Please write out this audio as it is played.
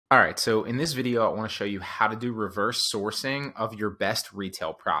All right, so in this video, I want to show you how to do reverse sourcing of your best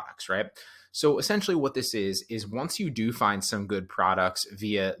retail products, right? So essentially what this is once you do find some good products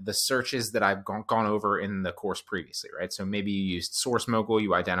via the searches that I've gone over in the course previously, right? So maybe you used Source Mogul,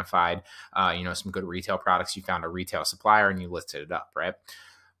 you identified, some good retail products, you found a retail supplier and you listed it up, right?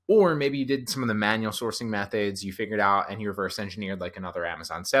 Or maybe you did some of the manual sourcing methods, you figured out and you reverse engineered like another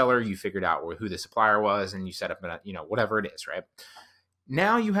Amazon seller, you figured out who the supplier was and you set up, whatever it is, right?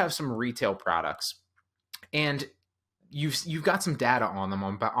 Now you have some retail products and you've got some data on them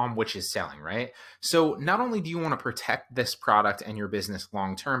on which is selling, right? So not only do you want to protect this product and your business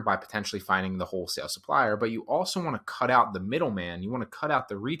long term by potentially finding the wholesale supplier, but you also want to cut out the middleman. You want to cut out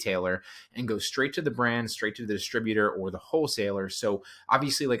the retailer and go straight to the brand, straight to the distributor or the wholesaler. So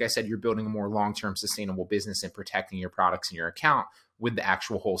obviously, like I said, you're building a more long-term sustainable business and protecting your products in your account with the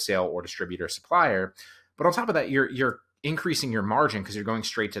actual wholesale or distributor supplier. But on top of that, you're increasing your margin because you're going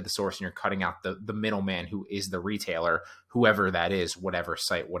straight to the source and you're cutting out the middleman who is the retailer, whoever that is, whatever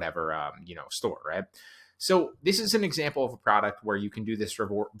site, whatever store, right? So this is an example of a product where you can do this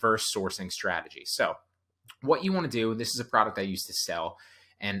reverse sourcing strategy. So what you want to do, this is a product I used to sell,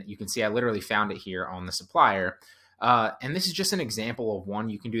 and you can see I literally found it here on the Supplier. And this is just an example of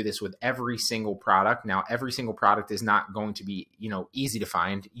one. You can do this with every single product. Now, every single product is not going to be, easy to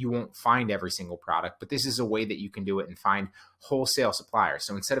find. You won't find every single product, but this is a way that you can do it and find wholesale suppliers.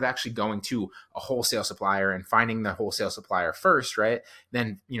 So instead of actually going to a wholesale supplier and finding the wholesale supplier first, right?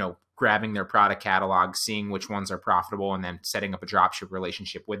 Then, grabbing their product catalog, seeing which ones are profitable, and then setting up a dropship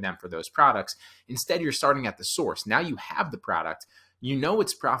relationship with them for those products. Instead, you're starting at the source. Now you have the product. You know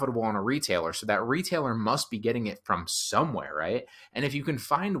it's profitable on a retailer, so that retailer must be getting it from somewhere, right? And if you can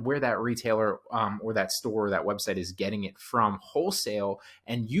find where that retailer or that store or that website is getting it from wholesale,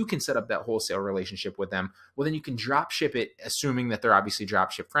 and you can set up that wholesale relationship with them, well, then you can drop ship it, assuming that they're obviously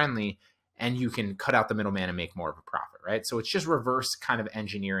drop ship friendly, and you can cut out the middleman and make more of a profit, right? So it's just reverse kind of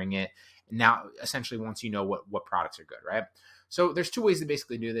engineering it. Now, essentially, once you know what products are good, right? So there's two ways to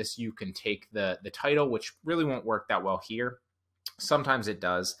basically do this. You can take the title, which really won't work that well here. Sometimes it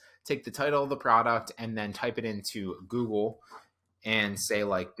does. Take the title of the product and then type it into Google and say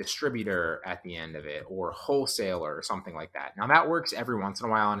like distributor at the end of it or wholesaler or something like that. Now that works every once in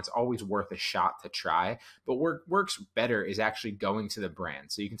a while and it's always worth a shot to try, but what works better is actually going to the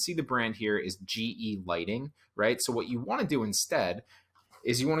brand. So you can see the brand here is GE Lighting, right? So what you want to do instead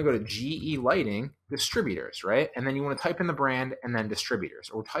is you want to go to GE Lighting distributors, right? And then you want to type in the brand and then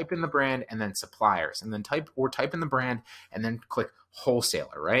distributors, or type in the brand and then suppliers, and then type in the brand and then click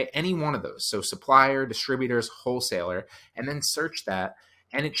wholesaler, right? Any one of those. So supplier, distributors, wholesaler, and then search that.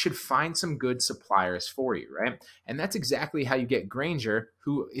 And it should find some good suppliers for you, right? And that's exactly how you get Grainger,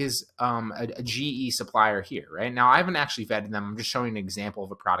 who is a GE supplier here, right? Now, I haven't actually vetted them. I'm just showing an example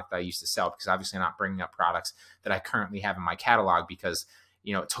of a product that I used to sell because obviously I'm not bringing up products that I currently have in my catalog because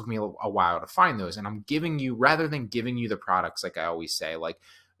it took me a while to find those. And I'm giving you, rather than giving you the products, like I always say, like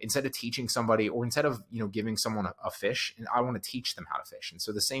instead of teaching somebody or instead of, giving someone a fish, and I want to teach them how to fish. And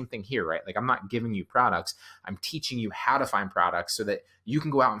so the same thing here, right? Like I'm not giving you products. I'm teaching you how to find products so that you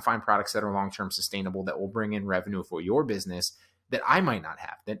can go out and find products that are long-term sustainable, that will bring in revenue for your business that I might not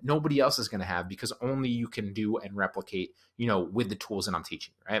have, that nobody else is going to have because only you can do and replicate, with the tools that I'm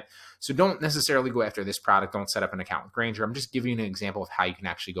teaching, right? So don't necessarily go after this product. Don't set up an account with Grainger. I'm just giving you an example of how you can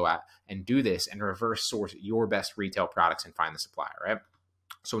actually go out and do this and reverse source your best retail products and find the supplier, right?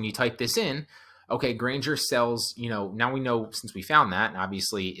 So when you type this in, okay, Grainger sells, now we know since we found that, and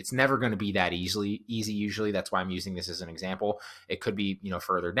obviously it's never going to be that easy usually. That's why I'm using this as an example. It could be,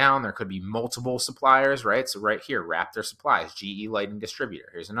 further down, there could be multiple suppliers, right? So right here, Raptor Supplies, GE Lighting Distributor.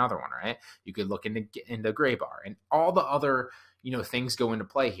 Here's another one, right? You could look into Gray Bar and all the other things go into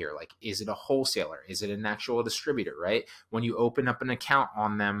play here. Like, is it a wholesaler? Is it an actual distributor, right? When you open up an account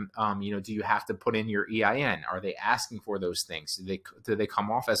on them, do you have to put in your EIN? Are they asking for those things? Do they come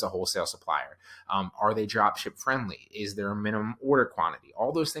off as a wholesale supplier? Are they dropship friendly? Is there a minimum order quantity?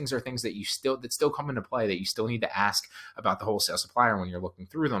 All those things are things that still come into play that you still need to ask about the wholesale supplier when you're looking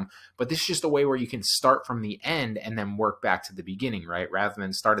through them. But this is just a way where you can start from the end and then work back to the beginning, right? Rather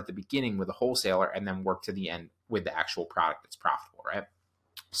than start at the beginning with a wholesaler and then work to the end with the actual product that's profitable, right?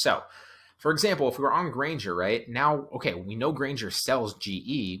 So, for example, if we were on Grainger, right now, okay, we know Grainger sells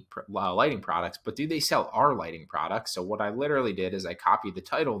GE lighting products, but do they sell our lighting products? So what I literally did is I copied the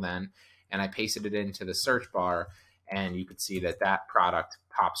title then, and I pasted it into the search bar, and you can see that product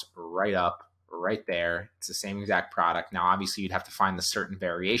pops right up right there. It's the same exact product. Now, obviously, you'd have to find the certain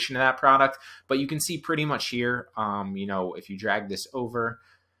variation of that product, but you can see pretty much here, if you drag this over,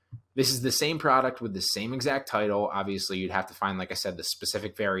 This is the same product with the same exact title. Obviously, you'd have to find, like I said, the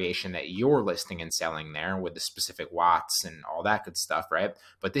specific variation that you're listing and selling there with the specific watts and all that good stuff, right?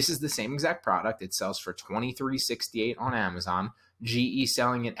 But this is the same exact product. It sells for $23.68 on Amazon. GE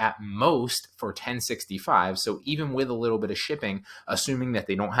selling it at most for $10.65. So even with a little bit of shipping, assuming that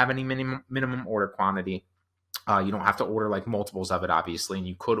they don't have any minimum order quantity, you don't have to order like multiples of it, obviously, and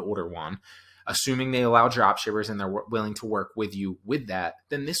you could order one. Assuming they allow drop shippers and they're willing to work with you with that,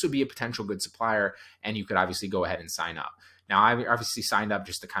 then this would be a potential good supplier, and you could obviously go ahead and sign up. Now, I obviously signed up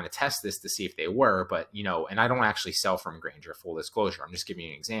just to kind of test this to see if they were, but and I don't actually sell from Grainger, full disclosure. I'm just giving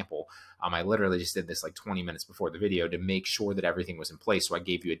you an example. I literally just did this like 20 minutes before the video to make sure that everything was in place, so I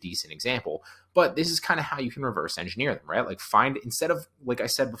gave you a decent example. But this is kind of how you can reverse engineer them, right? Like instead of, like I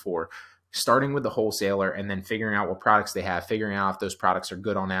said before, starting with the wholesaler and then figuring out what products they have, figuring out if those products are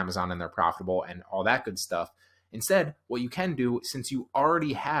good on Amazon and they're profitable and all that good stuff. Instead, what you can do, since you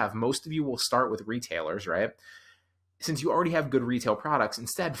already have, most of you will start with retailers, right? Since you already have good retail products,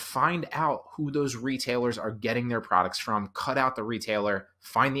 instead find out who those retailers are getting their products from, cut out the retailer,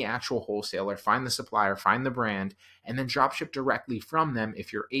 find the actual wholesaler, find the supplier, find the brand, and then drop ship directly from them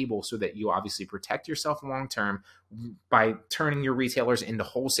if you're able, so that you obviously protect yourself long term by turning your retailers into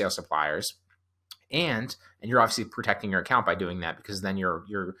wholesale suppliers. And you're obviously protecting your account by doing that, because then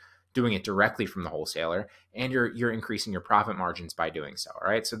you're doing it directly from the wholesaler, and you're increasing your profit margins by doing so. All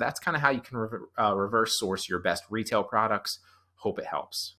right. So that's kind of how you can reverse source your best retail products. Hope it helps.